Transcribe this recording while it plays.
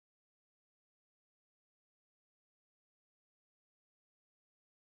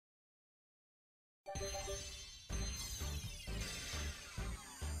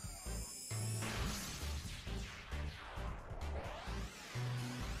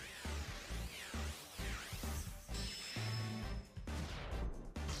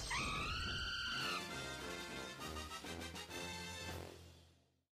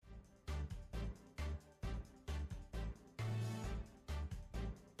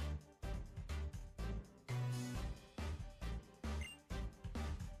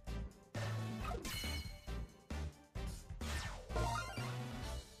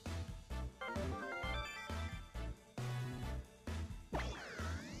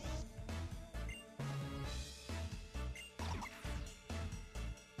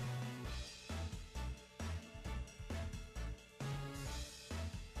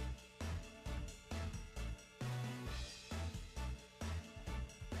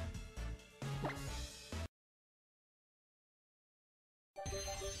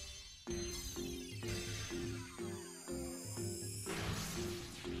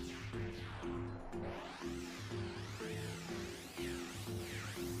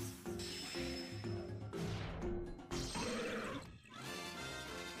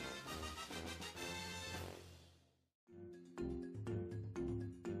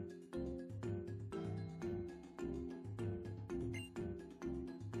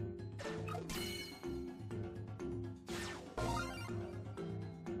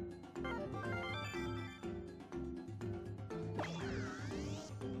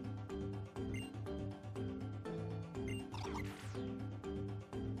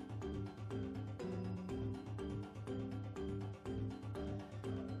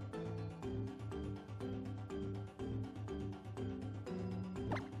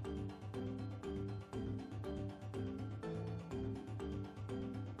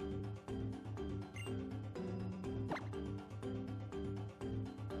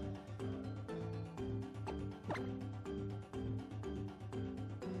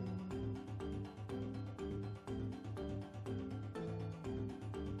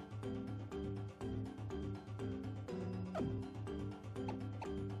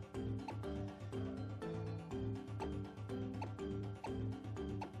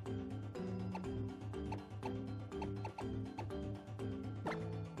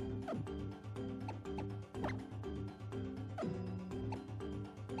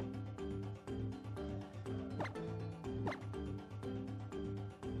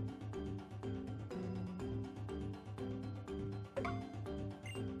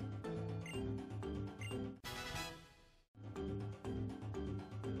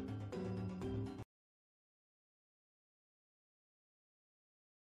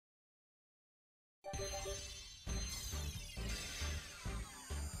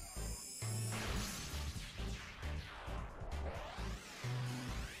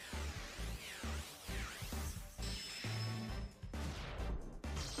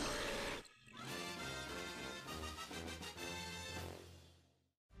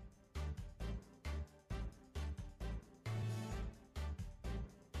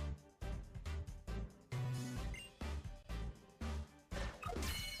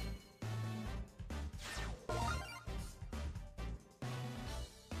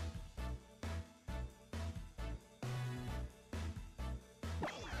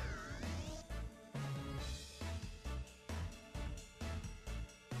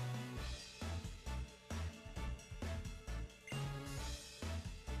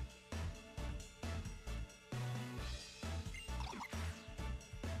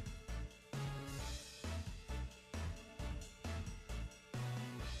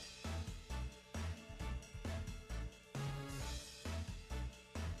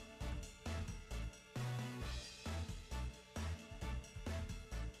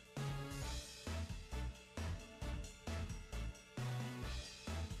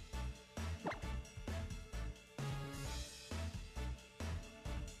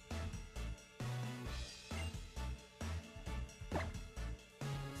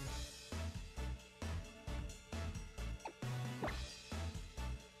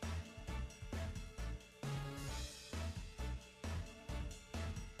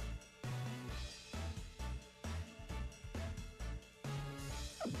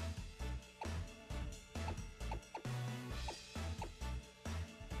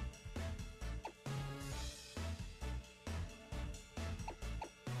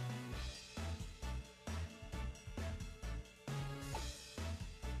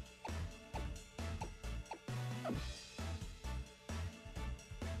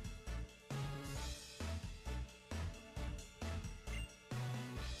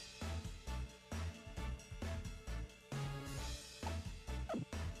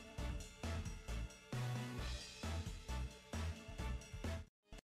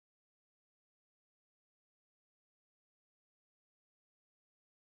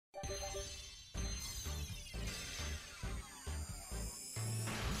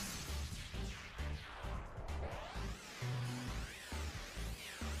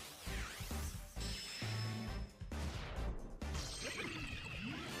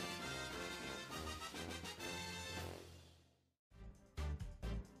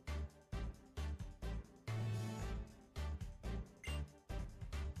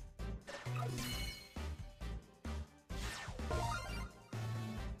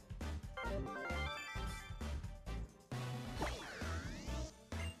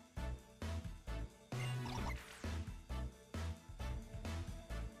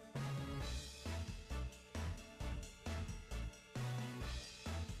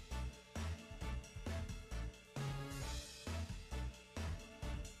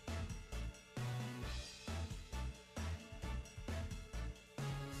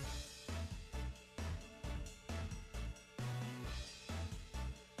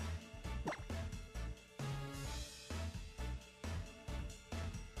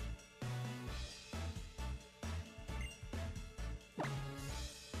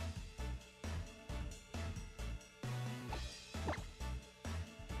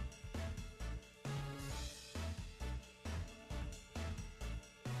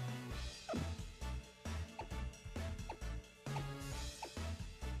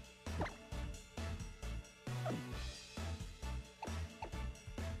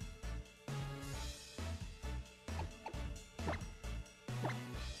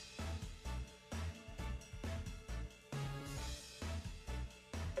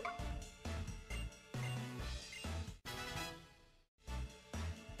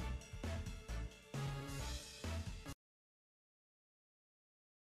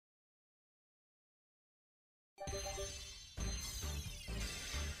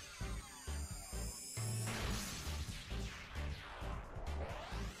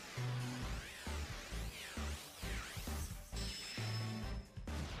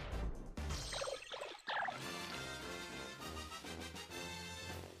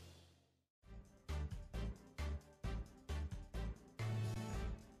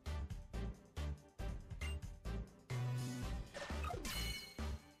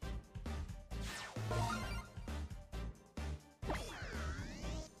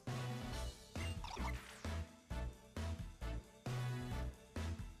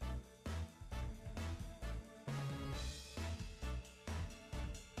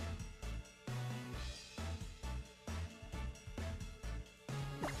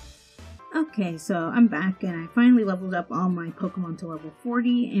Okay, so I'm back and I finally leveled up all my Pokemon to level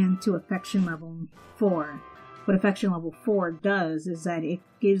 40 and to Affection level 4. What Affection level 4 does is that it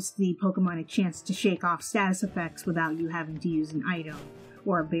gives the Pokemon a chance to shake off status effects without you having to use an item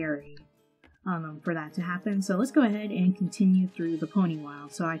or a berry for that to happen. So let's go ahead and continue through the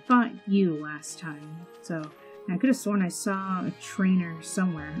Ponywild. So I fought you last time, so I could have sworn I saw a trainer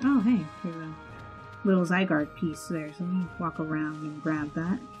somewhere. Oh hey, there's a little Zygarde piece there, so let me walk around and grab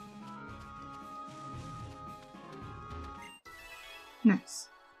that. Nice.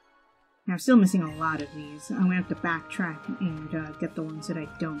 Now I'm still missing a lot of these. I'm gonna have to backtrack and get the ones that I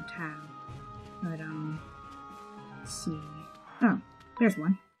don't have. But let's see. Oh, there's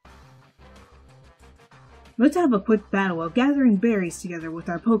one. Let's have a quick battle while gathering berries together with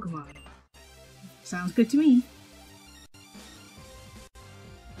our Pokemon. Sounds good to me.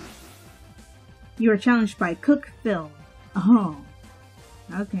 You are challenged by Cook Phil. Oh,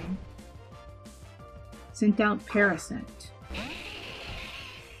 okay. Sent out Parasect.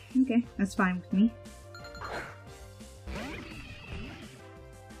 Okay, that's fine with me.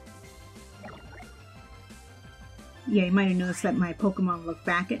 Yeah, you might have noticed that my Pokemon look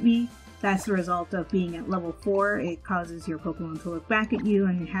back at me. That's the result of being at level 4. It causes your Pokemon to look back at you,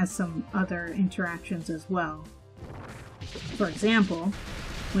 and it has some other interactions as well. For example,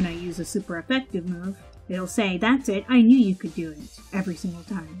 when I use a super effective move, it'll say, "That's it, I knew you could do it," every single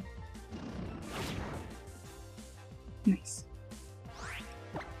time. Nice.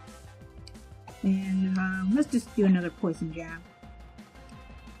 And let's just do another poison jab.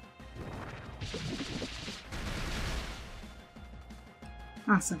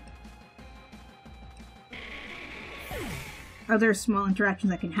 Awesome. Other small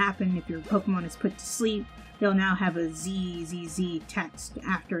interactions that can happen if your Pokemon is put to sleep, they'll now have a ZZZ text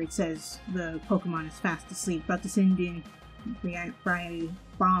after it says the Pokemon is fast asleep. About to send in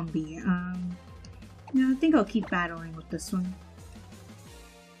Bombi. I think I'll keep battling with this one.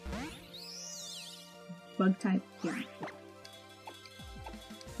 Bug type, yeah.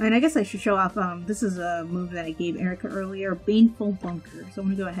 And I guess I should show off, this is a move that I gave Erica earlier, Baneful Bunker. So I'm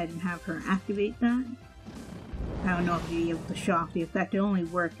going to go ahead and have her activate that. I don't know if you'll be able to show off the effect. It'll only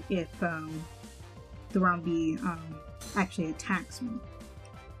work if the Rombi actually attacks me.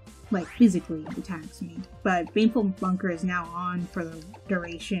 Like, physically attacks me. But Baneful Bunker is now on for the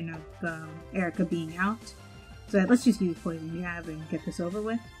duration of Erica being out. So let's just use Poison Jab and get this over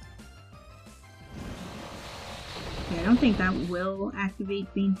with. Yeah, I don't think that will activate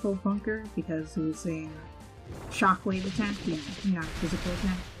Baneful Bunker because it was a shockwave attack, yeah, not a physical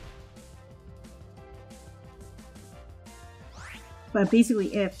attack. But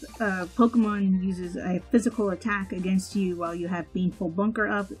basically, if a Pokemon uses a physical attack against you while you have Baneful Bunker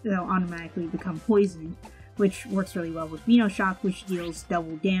up, it'll automatically become poisoned, which works really well with Venoshock, which deals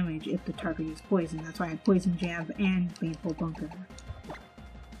double damage if the target is poisoned. That's why I have Poison Jab and Baneful Bunker.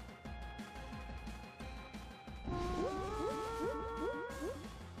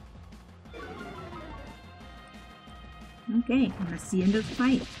 Okay, and that's the end of the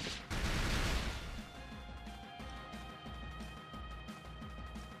fight.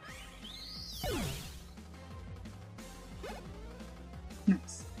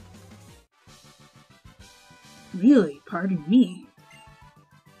 Nice. Really? Pardon me.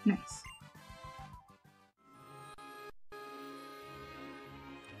 Nice.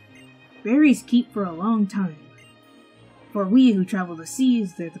 Berries keep for a long time. For we who travel the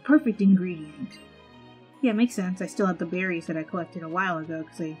seas, they're the perfect ingredient. Yeah, it makes sense. I still have the berries that I collected a while ago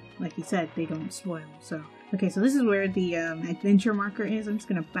because they, like you said, they don't spoil. So, okay, so this is where the adventure marker is. I'm just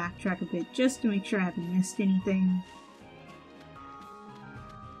going to backtrack a bit just to make sure I haven't missed anything.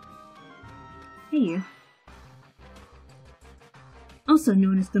 Hey, you. Also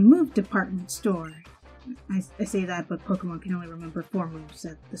known as the Move Department Store. I say that, but Pokemon can only remember 4 moves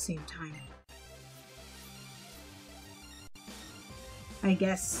at the same time. I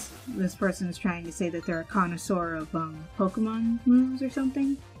guess this person is trying to say that they're a connoisseur of Pokemon moves or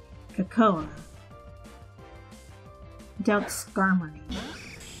something. Kakoa. Dealt Skarmory.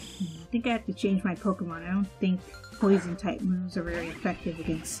 I think I have to change my Pokemon. I don't think poison type moves are very effective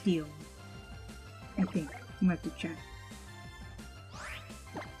against steel. I think. I'm gonna have to check.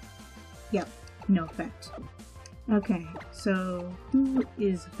 Yep, no effect. Okay, so who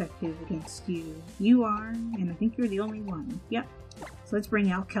is effective against you? You are, and I think you're the only one. Yep. So let's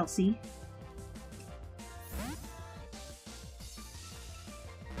bring out Kelsey.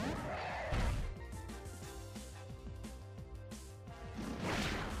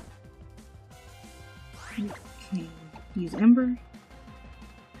 Okay, use Ember.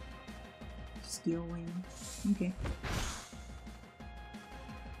 Steel Wing. Okay.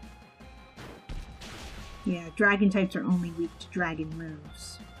 Yeah, dragon types are only weak to dragon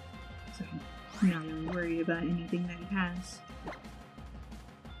moves. So I'm not really worried about anything that he has.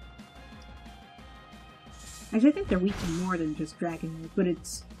 Actually, I think they're weak to more than just dragon moves, but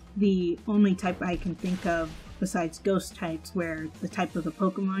it's the only type I can think of besides ghost types where the type of the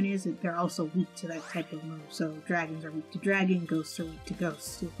Pokemon is, they're also weak to that type of move. So dragons are weak to dragon, ghosts are weak to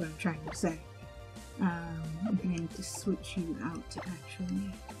ghosts, is what I'm trying to say. I think I need to switch you out,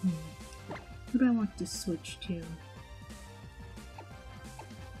 actually. Who do I want to switch to?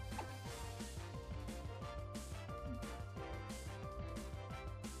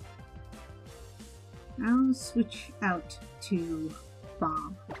 I'll switch out to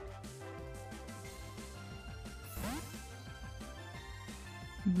Bob.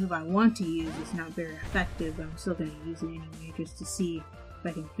 The move I want to use is not very effective, but I'm still going to use it anyway, just to see if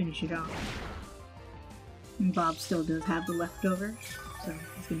I can finish it off. And Bob still does have the leftover, so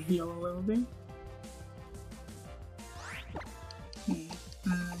he's going to heal a little bit. Okay,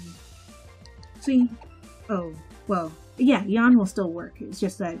 see? Oh, well, yeah, Yawn will still work. It's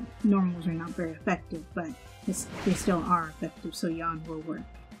just that normals are not very effective, but they still are effective, so Yawn will work.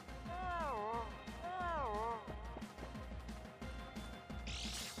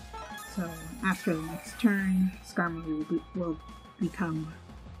 So after the next turn, Skarmory will become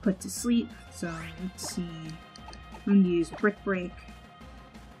put to sleep. So let's see. I'm going to use Brick Break.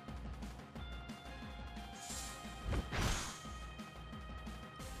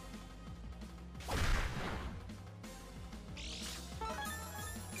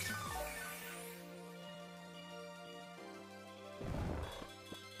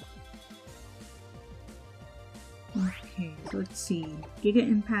 Okay, so let's see. Giga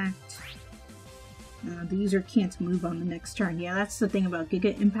Impact. The user can't move on the next turn. Yeah, that's the thing about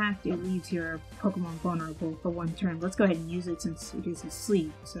Giga Impact. It leaves your Pokemon vulnerable for one turn. Let's go ahead and use it since it is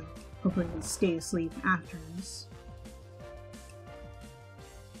asleep. So hopefully it'll stay asleep after this.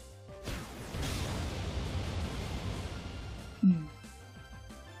 Not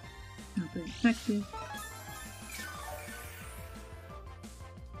very effective.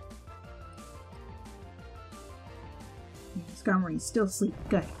 Skarmory's still asleep.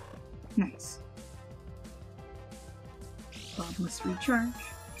 Good. Nice. Bob must recharge.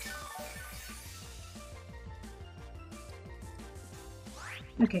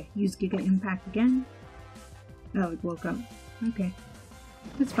 Okay, use Giga Impact again. Oh, it woke up. Okay.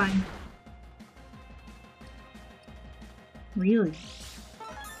 That's fine. Really?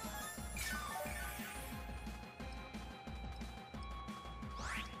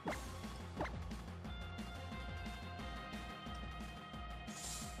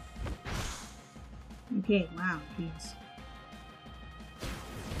 Okay, wow, jeez.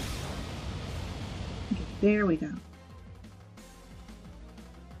 Okay, there we go.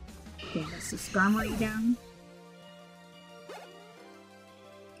 Okay, that's the Skarmory down.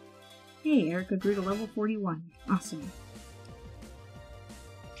 Hey, Erica grew to level 41. Awesome.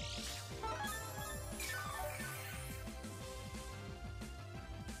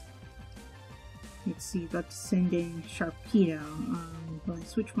 Let's see, about to send in Sharpedo. Will I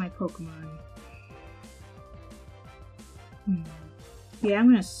switch my Pokemon? Yeah,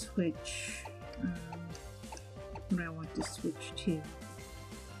 I'm gonna switch. What do I want to switch to?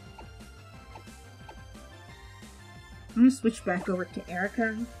 I'm gonna switch back over to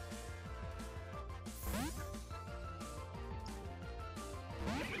Erica.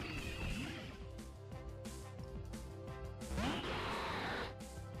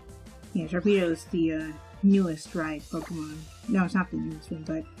 Yeah, Sharpedo is the newest ride Pokemon. No, it's not the newest one,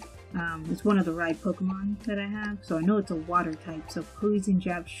 but it's one of the ride Pokemon that I have. So I know it's a water type, so Poison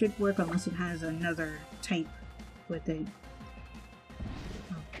Jab should work unless it has another type with it.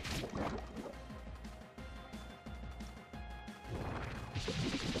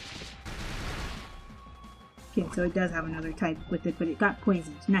 Okay, so it does have another type with it, but it got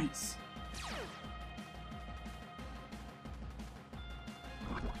poisoned. Nice.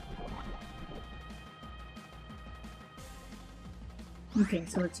 Okay,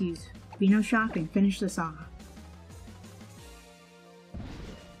 so let's use Venoshock and finish this off.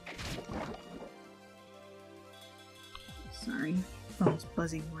 Sorry, phone's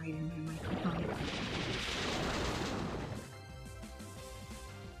buzzing right in my microphone.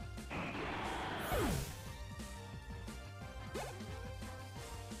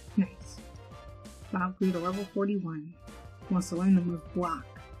 Nice. Bob grew to level 41. Wants to learn the move Block.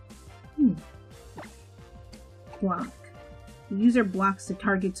 Block. The user blocks the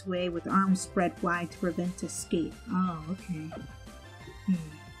target's way with arms spread wide to prevent escape. Oh, okay.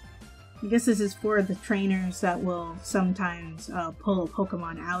 I guess this is for the trainers that will sometimes pull a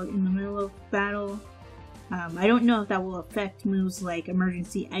Pokemon out in the middle of battle. I don't know if that will affect moves like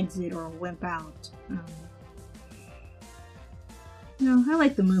Emergency Exit or Wimp Out. No, I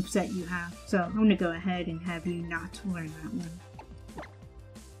like the moveset you have, so I'm going to go ahead and have you not learn that one.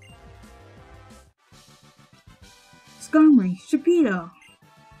 Skarmory, Sharpedo!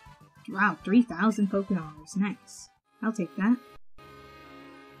 Wow, 3,000 Pokédollars. Nice. I'll take that.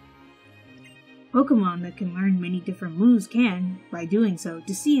 Pokemon that can learn many different moves can, by doing so,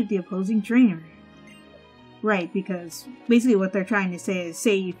 deceive the opposing trainer. Right, because basically what they're trying to say is,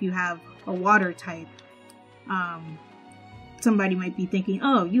 say if you have a water type, somebody might be thinking,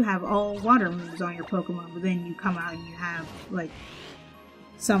 oh, you have all water moves on your Pokemon, but then you come out and you have, like,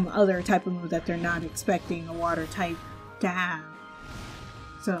 some other type of move that they're not expecting a water type to have.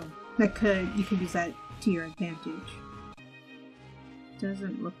 So, you could use that to your advantage.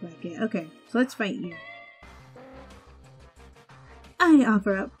 Doesn't look like it. Okay, so let's fight you. I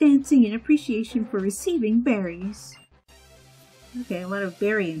offer up dancing in appreciation for receiving berries. Okay, a lot of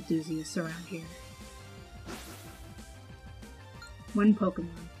berry enthusiasts around here. One Pokemon,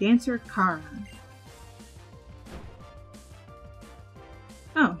 Dancer Kara.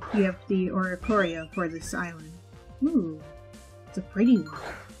 Oh, you have the Oricorio for this island. Ooh, it's a pretty one.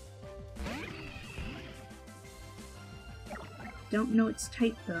 Don't know its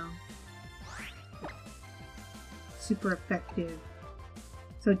type though. Super effective.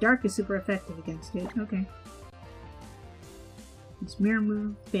 So Dark is super effective against it. Okay. This Mirror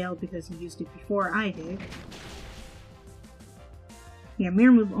move failed because he used it before I did. Yeah,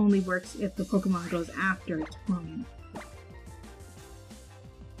 Mirror move only works if the Pokemon goes after its opponent.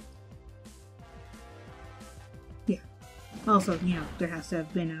 Yeah. Also, you know, there has to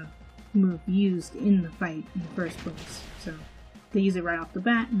have been a move used in the fight in the first place. So, if they use it right off the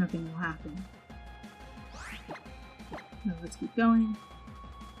bat, nothing will happen. Now let's keep going.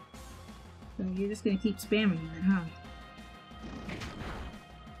 So you're just gonna keep spamming that, huh?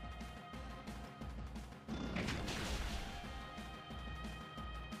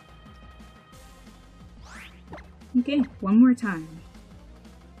 Okay, one more time.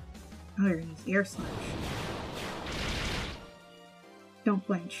 Oh, you're gonna use Air Slash. Don't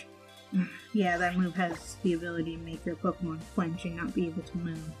flinch. Yeah, that move has the ability to make your Pokemon flinch and not be able to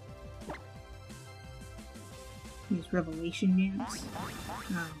move. Use Revelation Dance.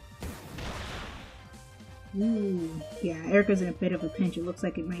 Oh. Ooh. Yeah, Erica's in a bit of a pinch. It looks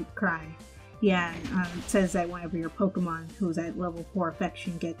like it might cry. Yeah, it says that whenever your Pokemon who's at level 4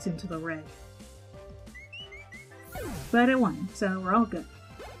 affection gets into the red. But it won, so we're all good.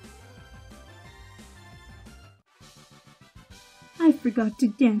 I forgot to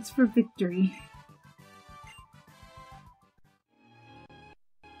dance for victory.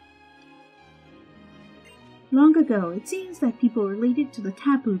 Long ago, it seems that people related to the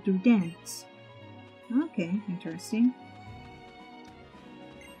taboo through dance. Okay, interesting.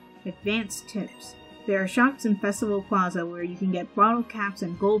 Advanced tips. There are shops in Festival Plaza where you can get bottle caps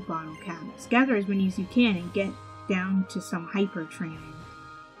and gold bottle caps. Gather as many as you can and get down to some hyper training.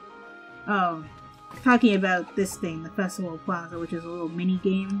 Oh, talking about this thing, the Festival Plaza, which is a little mini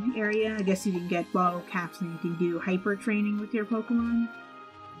game area. I guess you can get bottle caps and you can do hyper training with your Pokemon.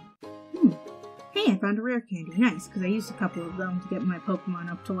 Hey, I found a rare candy. Nice, because I used a couple of them to get my Pokemon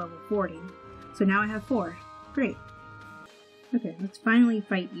up to level 40. So now I have 4. Great. Okay, let's finally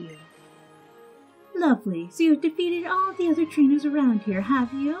fight you. Lovely. So you've defeated all the other trainers around here,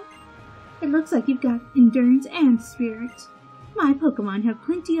 have you? It looks like you've got endurance and spirit. My Pokemon have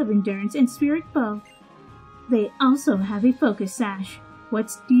plenty of endurance and spirit both. They also have a focus sash. What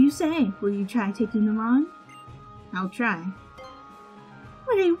do you say? Will you try taking them on? I'll try.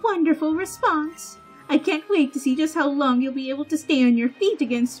 What a wonderful response! I can't wait to see just how long you'll be able to stay on your feet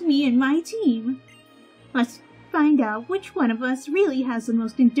against me and my team. Let's find out which one of us really has the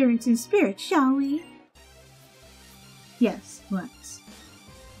most endurance and spirit, shall we? Yes, let's.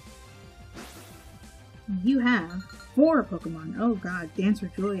 You have 4 Pokemon. Oh god,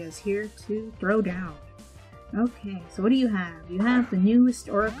 Dancer Julia is here to throw down. Okay, so what do you have? You have the newest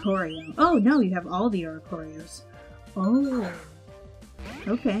Oricorio. Oh no, you have all the Oricorios. Oh.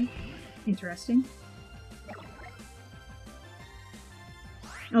 Okay, interesting.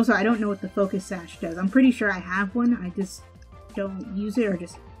 Also, I don't know what the Focus Sash does. I'm pretty sure I have one, I just don't use it or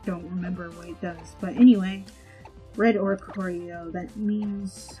just don't remember what it does. But anyway, Red Oricorio, that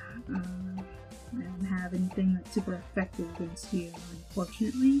means I don't have anything that's super effective against you,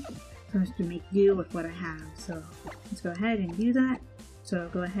 unfortunately. So I'm supposed to make do with what I have. So let's go ahead and do that. So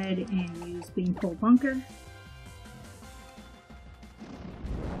go ahead and use Baneful Bunker.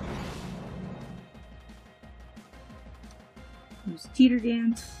 Use Teeter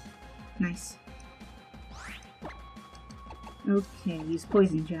Dance. Nice. Okay, use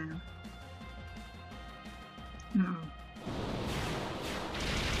poison jab. Uh-oh.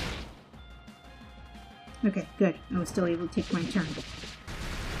 Okay, good. I was still able to take my turn.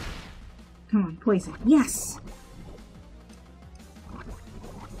 Come on, poison. Yes!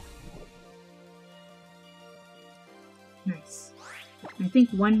 Nice. I think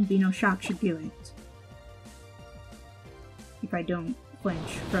one Vino Shock should do it. If I don't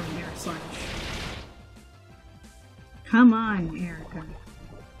flinch from Air Slash. Come on, Erica.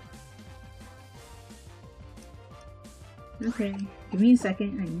 Okay, give me a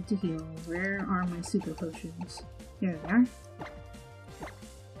second. I need to heal. Where are my super potions? There they are.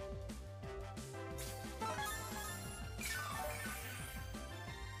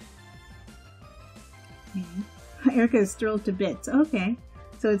 Okay. Erica is thrilled to bits. Okay,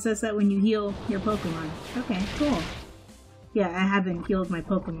 so it says that when you heal your Pokemon. Okay, cool. Yeah, I haven't healed my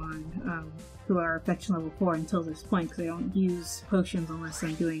Pokemon who are affection level 4 until this point because I don't use potions unless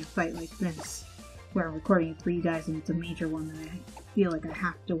I'm doing a fight like this, where I'm recording it for you guys and it's a major one that I feel like I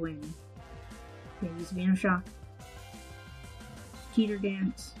have to win. Okay, use Vino Shock. Cheater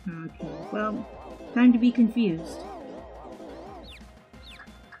Dance. Okay, well, time to be confused.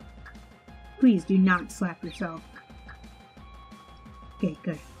 Please do not slap yourself. Okay,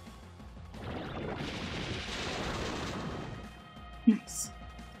 good. Nice.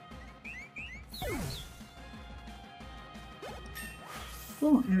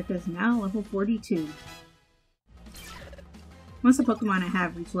 Cool, Erica is now level 42. Once the Pokemon I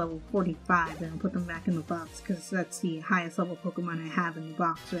have reach level 45, then I'll put them back in the box, because that's the highest level Pokemon I have in the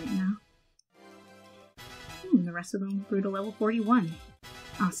box right now. And the rest of them grew to level 41.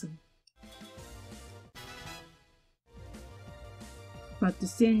 Awesome. About to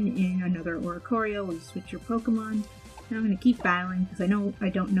send in another Oricorio where you switch your Pokemon. And I'm going to keep battling because I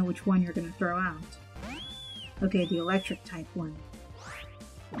don't know which one you're going to throw out. Okay, the electric type one.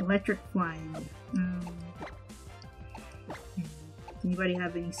 Electric flying. Does anybody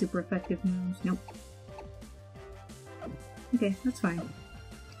have any super effective moves? Nope. Okay, that's fine.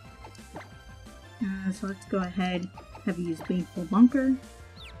 So let's go ahead, have you use Baneful Bunker.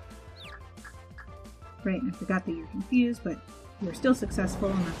 Right, I forgot that you're confused, but you're still successful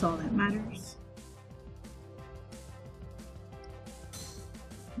and that's all that matters.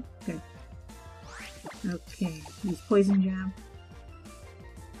 Good. Okay, use Poison Jab.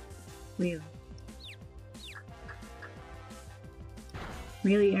 Really?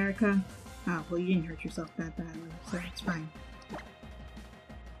 Really, Erica? Oh, well, you didn't hurt yourself that badly, so it's fine.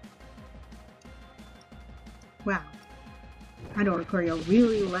 Wow. That Oricorio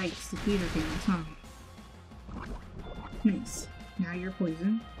really likes the Cheater Dance, huh? Nice. Now you're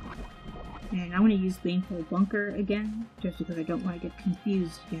poisoned. And I'm going to use Baneful Bunker again, just because I don't want to get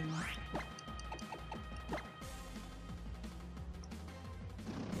confused again.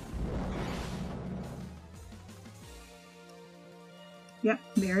 Yep,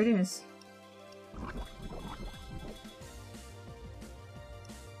 there it is.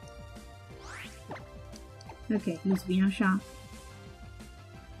 Okay, use Vino Shock.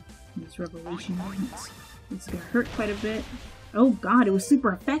 Use Revelation Dance. It's gonna hurt quite a bit. Oh god, it was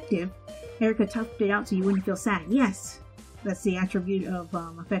super effective! Erica toughed it out so you wouldn't feel sad. Yes! That's the attribute of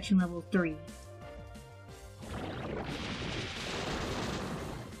affection level 3.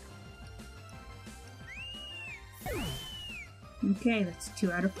 Okay, that's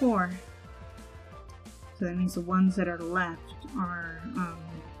 2 out of 4. So that means the ones that are left are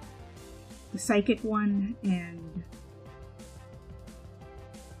the Psychic one and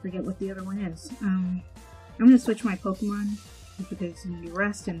forget what the other one is. I'm going to switch my Pokemon because you need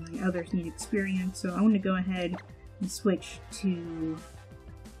rest and the others need experience. So I'm going to go ahead and switch to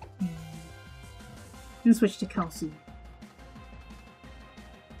Kelsey.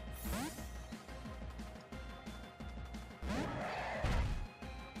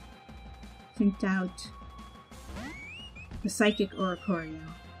 Sent out the Psychic Oricorio.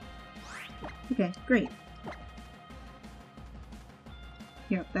 Okay, great.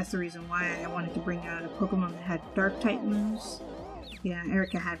 Yep, that's the reason why I wanted to bring out a Pokemon that had Dark-type moves. Yeah,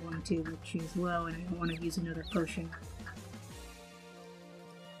 Erica had one too, but she's low and I don't want to use another potion.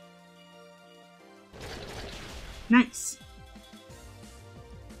 Nice!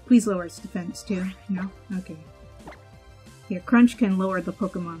 Please lower its defense too. No? Okay. Yeah, Crunch can lower the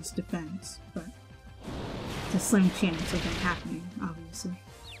Pokemon's defense, but it's a slim chance of that happening, obviously.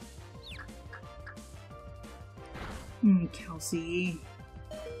 Kelsey.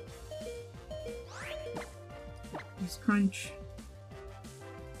 Use Crunch.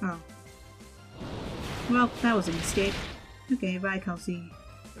 Oh. Well, that was a mistake. Okay, bye, Kelsey.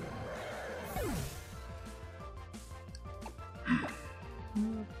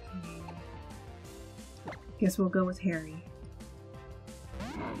 Guess we'll go with Harry.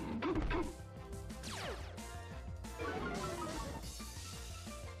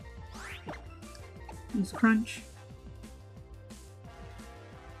 Use Crunch.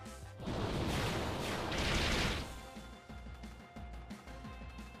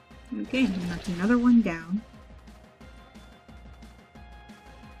 Okay, and that's another one down.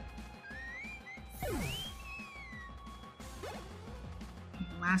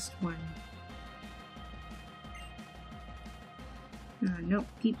 Last one. Nope,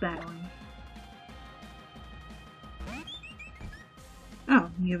 keep battling. Oh,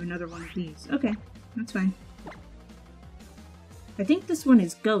 you have another one of these. Okay, that's fine. I think this one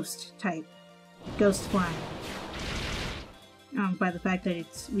is Ghost type. Ghost Flying. By the fact that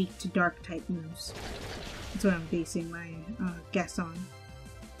it's weak to Dark type moves. That's what I'm basing my guess on.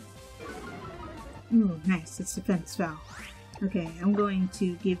 Ooh, nice. It's Defense Spell. Okay, I'm going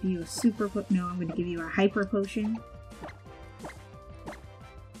to give you a super no, I'm going to give you a hyper potion.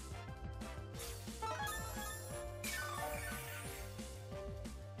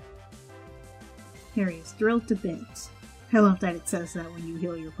 Harry is thrilled to bits. I love that it says that when you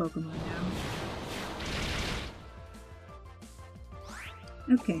heal your Pokemon now.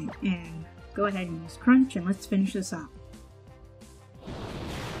 Okay, and go ahead and use Crunch and let's finish this up.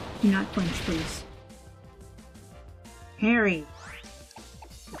 Do not flinch, please. Harry!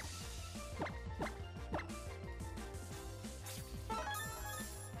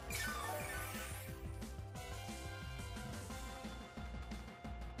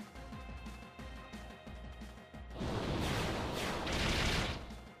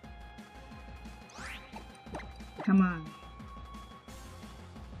 Come on.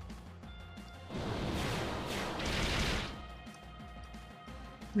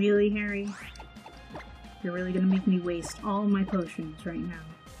 Really, Harry? You're really gonna make me waste all my potions right now.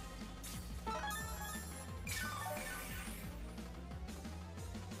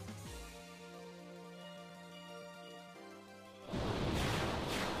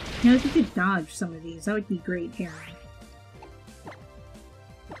 You know, if you could dodge some of these, that would be great, Harry.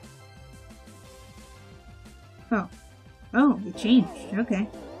 Oh. Oh, it changed. Okay.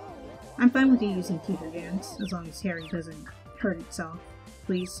 I'm fine with you using Teeter Dance, as long as Harry doesn't hurt itself.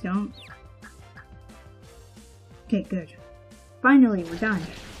 Please don't. Okay, good. Finally, we're done.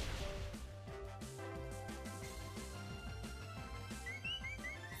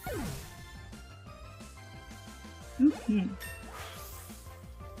 Okay.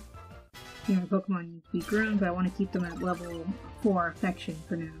 Yeah, Pokemon need to be groomed, but I want to keep them at level 4 affection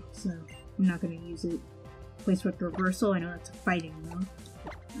for now, so I'm not going to use it. Place with reversal, I know that's a fighting though.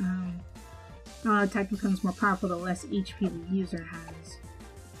 Attack becomes more powerful the less HP the user has.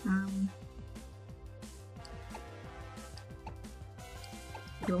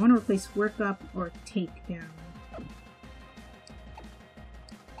 Do I want to replace Work Up or Take Down?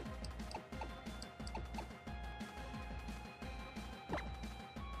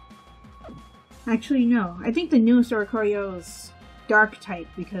 Actually, no. I think the newest Oricorio is Dark type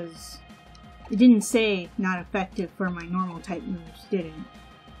because it didn't say not effective for my normal type moves, did it?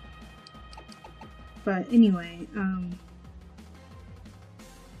 But anyway, I'm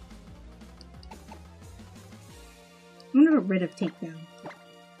gonna get rid of Takedown.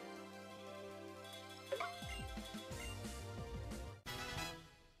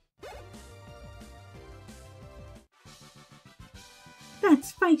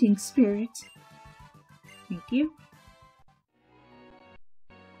 That's Fighting Spirit. Thank you.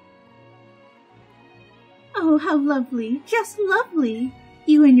 Oh, how lovely! Just lovely!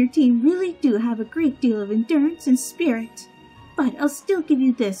 You and your team really do have a great deal of endurance and spirit. But I'll still give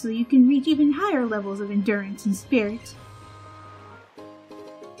you this so you can reach even higher levels of endurance and spirit.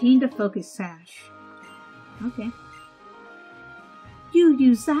 Obtained a Focus Sash. Okay. You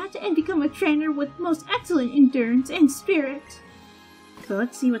use that and become a trainer with most excellent endurance and spirit. So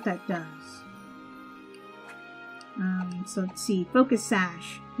let's see what that does. So let's see. Focus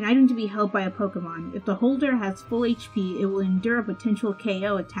Sash. An item to be held by a Pokemon. If the holder has full HP, it will endure a potential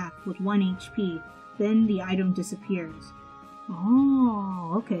KO attack with 1 HP. Then the item disappears.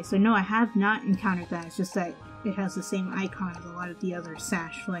 Oh, okay. So no, I have not encountered that. It's just that it has the same icon as a lot of the other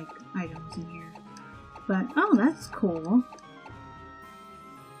Sash-like items in here. But, oh, that's cool.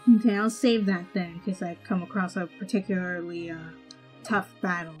 Okay, I'll save that then, because I've come across a particularly tough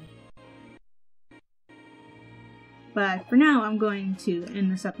battle. But for now, I'm going to end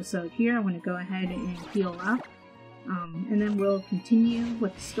this episode here. I want to go ahead and heal up. And then we'll continue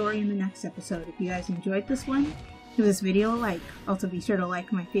with the story in the next episode. If you guys enjoyed this one, Give this video a like. Also be sure to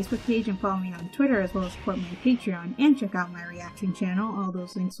like my Facebook page and follow me on Twitter, as well as support my Patreon and check out my reaction channel. All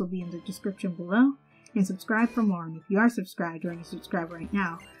those links will be in the description below. And subscribe for more. And if you are subscribed or you subscribe right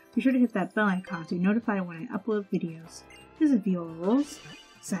now, be sure to hit that bell icon to be notified when I upload videos. This is Viola Rules,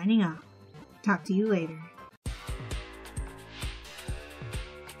 signing off. Talk to you later.